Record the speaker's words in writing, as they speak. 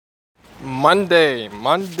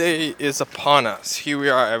Monday is upon us. Here we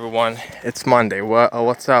are, everyone. It's Monday.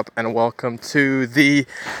 What's up, and welcome to the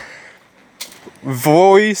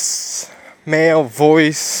mail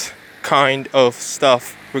voice kind of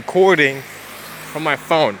stuff recording from my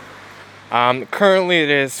phone. Currently it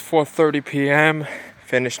is 4:30 p.m.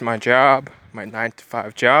 Finished my job, my 9 to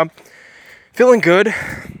 5 job. Feeling good.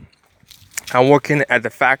 I'm working at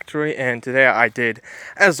the factory, and today I did,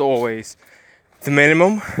 as always, the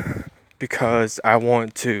minimum. Because I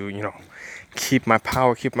want to, keep my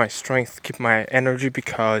power, keep my strength, keep my energy,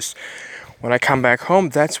 because when I come back home,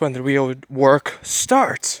 that's when the real work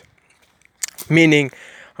starts. Meaning,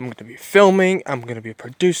 I'm going to be filming, I'm going to be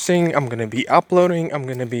producing, I'm going to be uploading, I'm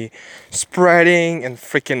going to be spreading and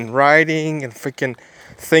freaking writing and freaking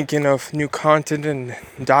thinking of new content and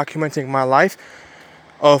documenting my life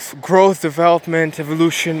of growth, development,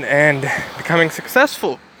 evolution, and becoming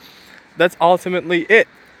successful. That's ultimately it.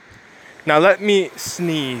 Now let me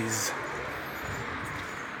sneeze.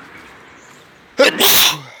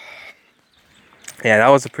 Yeah, that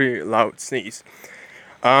was a pretty loud sneeze.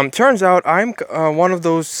 Turns out I'm one of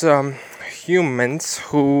those humans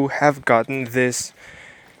who have gotten this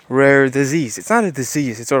rare disease. It's not a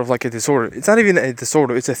disease, it's sort of like a disorder. It's not even a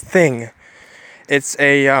disorder, it's a thing. It's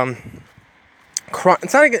a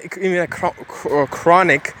it's not even a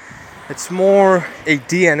chronic, it's more a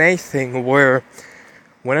DNA thing where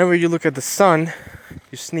whenever you look at the sun,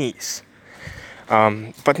 you sneeze.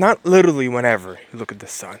 But not literally whenever you look at the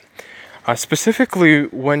sun. Specifically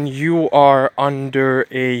when you are under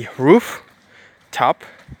a roof top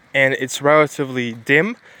and it's relatively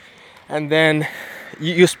dim, and then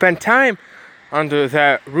you spend time under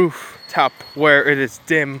that roof top where it is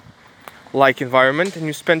dim like environment, and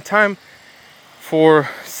you spend time for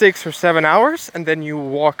 6 or 7 hours, and then you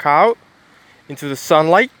walk out into the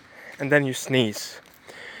sunlight and then you sneeze.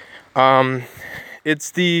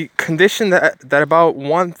 It's the condition that about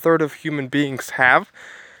 1/3 of human beings have.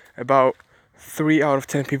 About 3 out of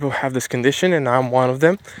 10 people have this condition, and I'm one of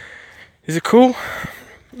them. Is it cool?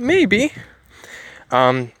 Maybe.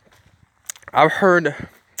 I've heard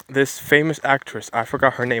this famous actress, I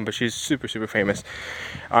forgot her name, but she's super, super famous.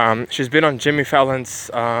 She's been on Jimmy Fallon's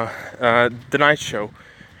The Night Show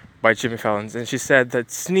by Jimmy Fallon, and she said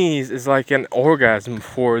that sneeze is like an orgasm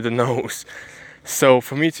for the nose. So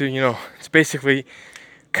for me to, it's basically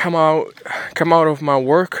come out of my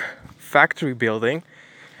work factory building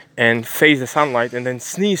and face the sunlight and then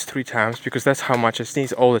sneeze 3 times, because that's how much I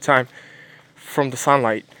sneeze all the time from the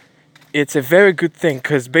sunlight. It's a very good thing,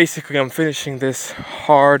 because basically I'm finishing this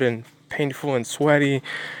hard and painful and sweaty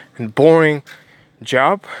and boring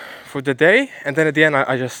job for the day, and then at the end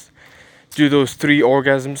I just do those 3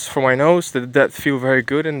 orgasms for my nose that feel very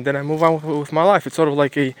good, and then I move on with my life. It's sort of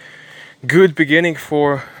like a good beginning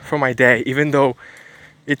for my day, even though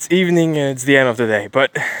it's evening and it's the end of the day.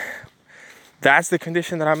 But that's the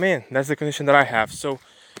condition that I'm in. That's the condition that I have. So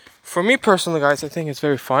for me personally, guys, I think it's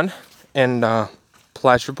very fun and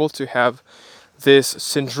pleasurable to have this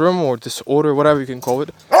syndrome or disorder, whatever you can call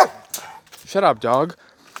it. Shut up, dog.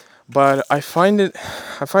 But I find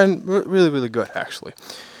really, really good, actually.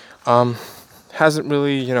 Hasn't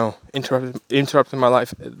really, interrupted my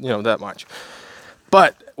life, that much.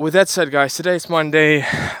 But with that said, guys, today's Monday.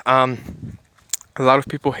 A lot of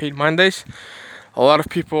people hate Mondays. A lot of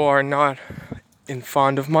people are not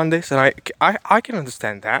fond of Mondays, and I can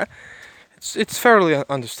understand that. It's fairly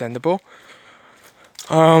understandable.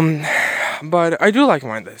 But I do like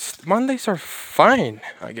Mondays. Mondays are fine,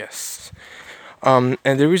 I guess. And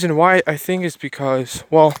the reason why I think is because,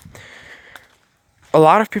 well, a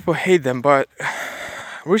lot of people hate them, but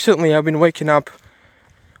recently I've been waking up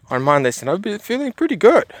on Mondays and I've been feeling pretty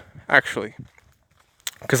good, actually.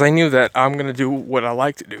 Because I knew that I'm going to do what I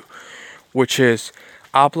like to do, which is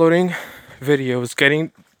uploading videos,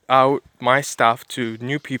 getting out my stuff to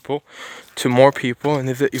new people, to more people, and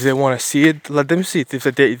if they want to see it, let them see it. If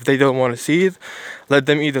they don't want to see it, let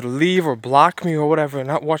them either leave or block me or whatever and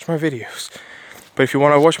not watch my videos. But if you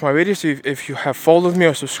want to watch my videos, if you have followed me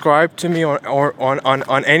or subscribed to me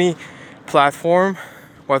on any platform,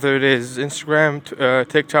 whether it is Instagram,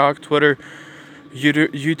 TikTok, Twitter,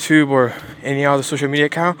 YouTube, or any other social media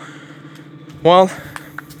account, well,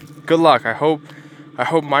 good luck. I hope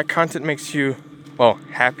my content makes you, well,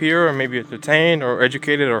 happier, or maybe entertained or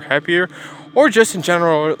educated or happier, or just in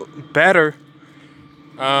general better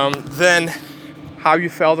than how you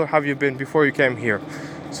felt or how you been before you came here.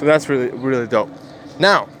 So that's really, really dope.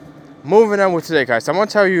 Now, moving on with today, guys, I want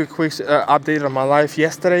to tell you a quick update on my life.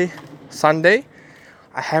 Yesterday, Sunday,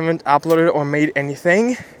 I haven't uploaded or made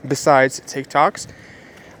anything besides TikToks.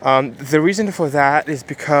 The reason for that is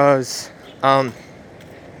because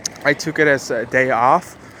I took it as a day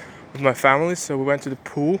off with my family, so we went to the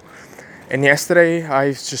pool. And yesterday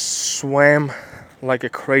I just swam like a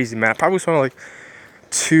crazy man. I probably swam like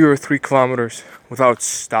 2 or 3 kilometers without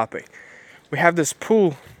stopping. We have this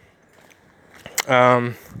pool,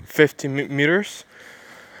 50 meters,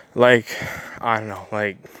 like, I don't know,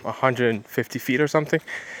 like 150 feet or something.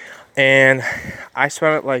 And I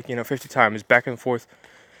swam it like, 50 times, back and forth,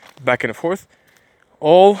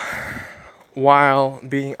 all while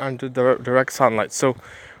being under the direct sunlight. So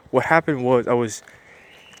what happened was I was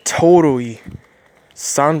totally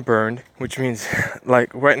sunburned, which means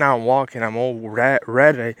like right now I'm walking, I'm all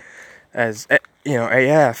red as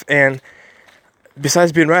AF. And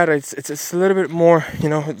besides being red, it's a little bit more,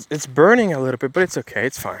 it's burning a little bit, but it's okay,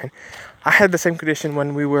 it's fine. I had the same condition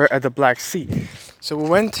when we were at the Black Sea. So we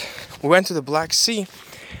went to the Black Sea,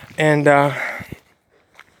 and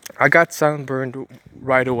I got sunburned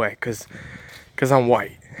right away because I'm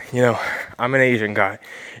white. I'm an Asian guy,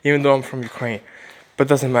 even though I'm from Ukraine. But it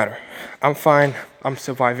doesn't matter. I'm fine. I'm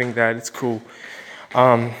surviving that. It's cool.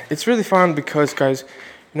 It's really fun because, guys,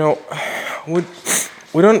 we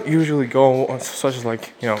don't usually go on such as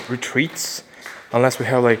like, retreats unless we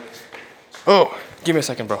have like, oh, give me a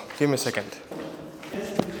second, bro. Give me a second.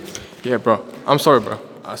 Yeah, bro. I'm sorry, bro.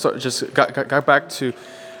 Just got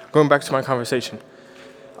going back to my conversation.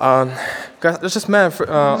 Guys, I just met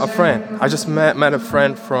a friend. I just met a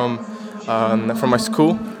friend from my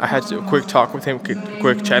school. I had a quick talk with him,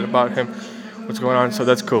 quick chat about him, what's going on. So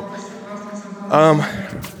that's cool.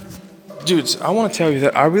 Dudes, I want to tell you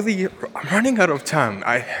that I'm running out of time.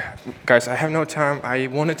 Guys, I have no time. I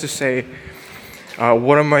wanted to say,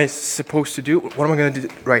 what am I supposed to do? What am I gonna do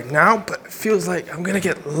right now? But it feels like I'm gonna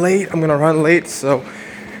get late. I'm gonna run late. So,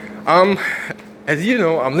 as you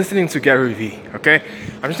know, I'm listening to Gary Vee. Okay,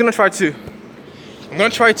 I'm gonna try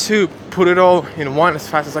to put it all in one as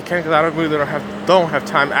fast as I can because I really don't have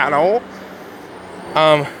time at all.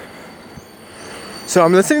 So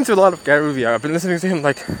I'm listening to a lot of Gary Vee. I've been listening to him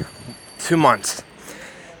like 2 months.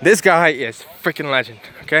 This guy is freaking legend.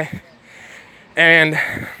 Okay, and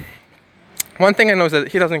one thing I know is that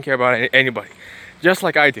he doesn't care about anybody, just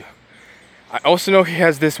like I do. I also know he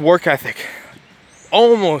has this work ethic,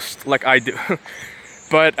 almost like I do.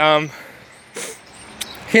 But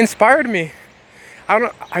he inspired me. I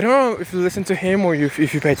don't know if you listen to him or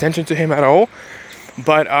if you pay attention to him at all.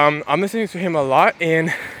 But I'm listening to him a lot,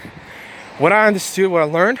 and what I understood, what I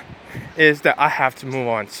learned, is that I have to move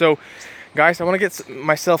on. So, guys, I want to get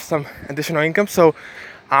myself some additional income. So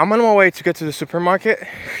I'm on my way to get to the supermarket,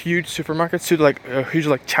 huge supermarket, to like a huge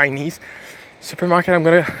like Chinese supermarket. I'm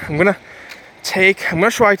gonna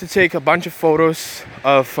try to take a bunch of photos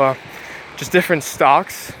of just different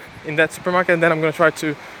stocks in that supermarket, and then I'm gonna try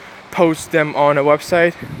to post them on a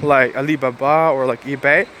website like Alibaba or like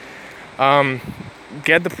eBay.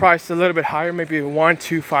 Get the price a little bit higher, maybe 1,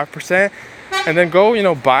 2, 5%, and then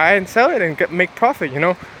go, buy and sell it and make profit,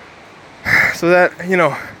 so that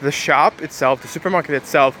the shop itself, the supermarket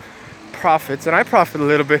itself, profits, and I profit a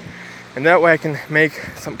little bit, and that way I can make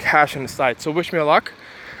some cash on the side. So wish me luck.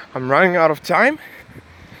 I'm running out of time.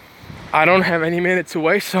 I don't have any minutes to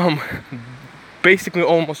waste, so I'm basically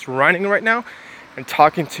almost running right now and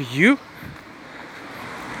talking to you.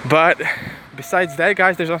 But besides that,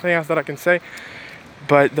 guys, there's nothing else that I can say.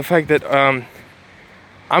 But the fact that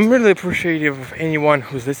I'm really appreciative of anyone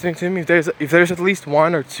who's listening to me. If there's at least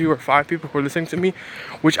 1 or 2 or 5 people who are listening to me,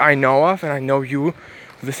 which I know of, and I know you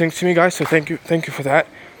listening to me, guys. So thank you for that.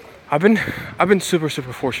 I've been super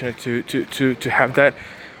fortunate to have that.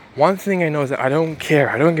 One thing I know is that I don't care.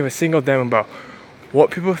 I don't give a single damn about what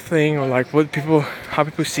people think or like how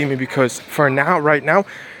people see me, because for now, right now,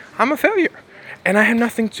 I'm a failure. And I have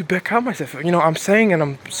nothing to back up myself. I'm saying and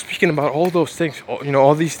I'm speaking about all those things,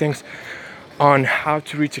 all these things on how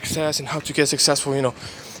to reach success and how to get successful,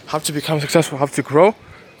 how to become successful, how to grow.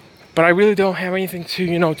 But I really don't have anything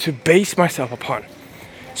to base myself upon.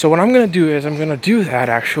 So what I'm going to do is I'm going to do that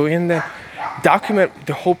actually, and then document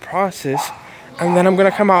the whole process. And then I'm going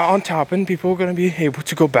to come out on top, and people are going to be able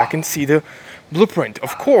to go back and see the blueprint.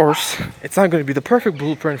 Of course, it's not going to be the perfect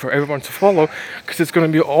blueprint for everyone to follow, because it's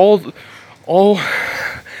going to be all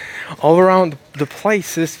around the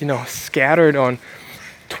places, scattered on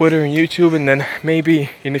Twitter and YouTube. And then maybe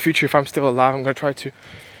in the future, if I'm still alive, I'm going to try to,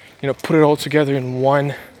 put it all together in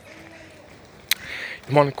one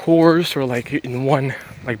course, or like in one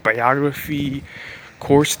like biography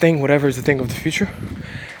course thing, whatever is the thing of the future.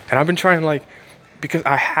 And I've been trying, like, because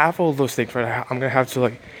I have all those things, right? I'm gonna have to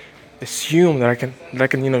like assume that I can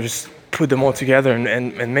just put them all together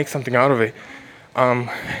and make something out of it.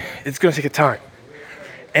 it's gonna take a time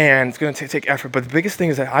and it's gonna take effort. But the biggest thing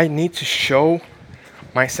is that I need to show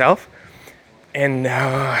myself, and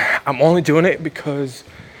I'm only doing it because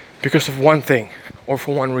of one thing or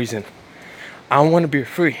for one reason. I want to be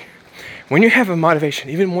free. When you have a motivation,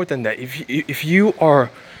 even more than that, if you are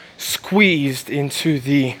squeezed into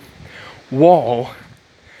the wall,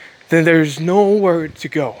 then there's nowhere to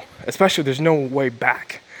go. Especially there's no way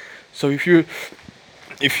back. So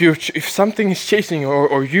if something is chasing you,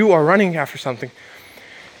 or you are running after something,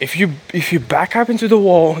 if you back up into the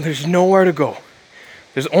wall, there's nowhere to go.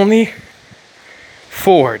 There's only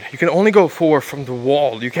forward. You can only go forward from the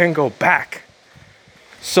wall. You can't go back.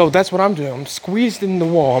 So that's what I'm doing. I'm squeezed in the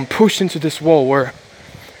wall. I'm pushed into this wall where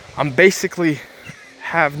I'm basically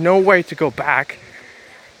have no way to go back,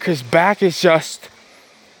 because back is just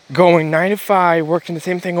going 9 to 5, working the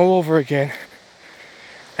same thing all over again.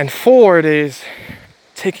 And forward is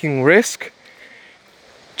taking risk,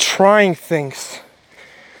 trying things,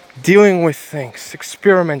 dealing with things,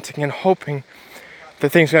 experimenting and hoping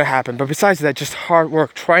that things are gonna happen. But besides that, just hard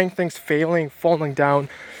work, trying things, failing, falling down,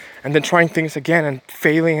 and then trying things again and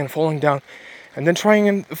failing and falling down, and then trying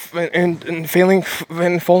and failing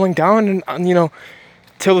and falling down, and you know,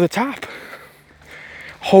 till the top,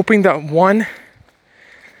 hoping that one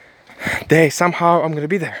day somehow I'm gonna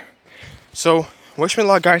be there. So wish me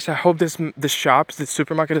luck, guys. I hope this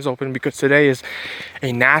supermarket is open, because today is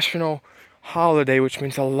a national holiday, which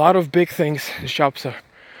means a lot of big things, the shops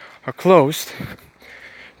are closed.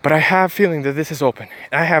 But I have a feeling that this is open.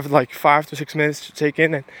 I have like 5 to 6 minutes to take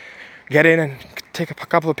in and get in and take a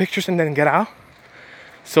couple of pictures and then get out.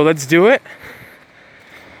 So let's do it.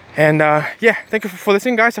 And yeah, thank you for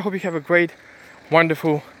listening, guys. I hope you have a great,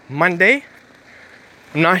 wonderful Monday.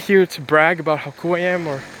 I'm not here to brag about how cool I am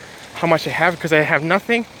or how much I have, because I have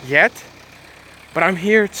nothing yet. But I'm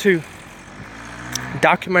here to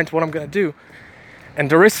document what I'm gonna do and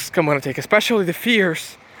the risks I'm gonna take, especially the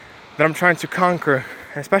fears that I'm trying to conquer,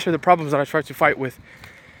 and especially the problems that I try to fight with.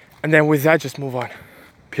 And then with that, just move on.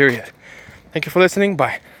 Period. Thank you for listening.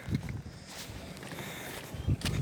 Bye.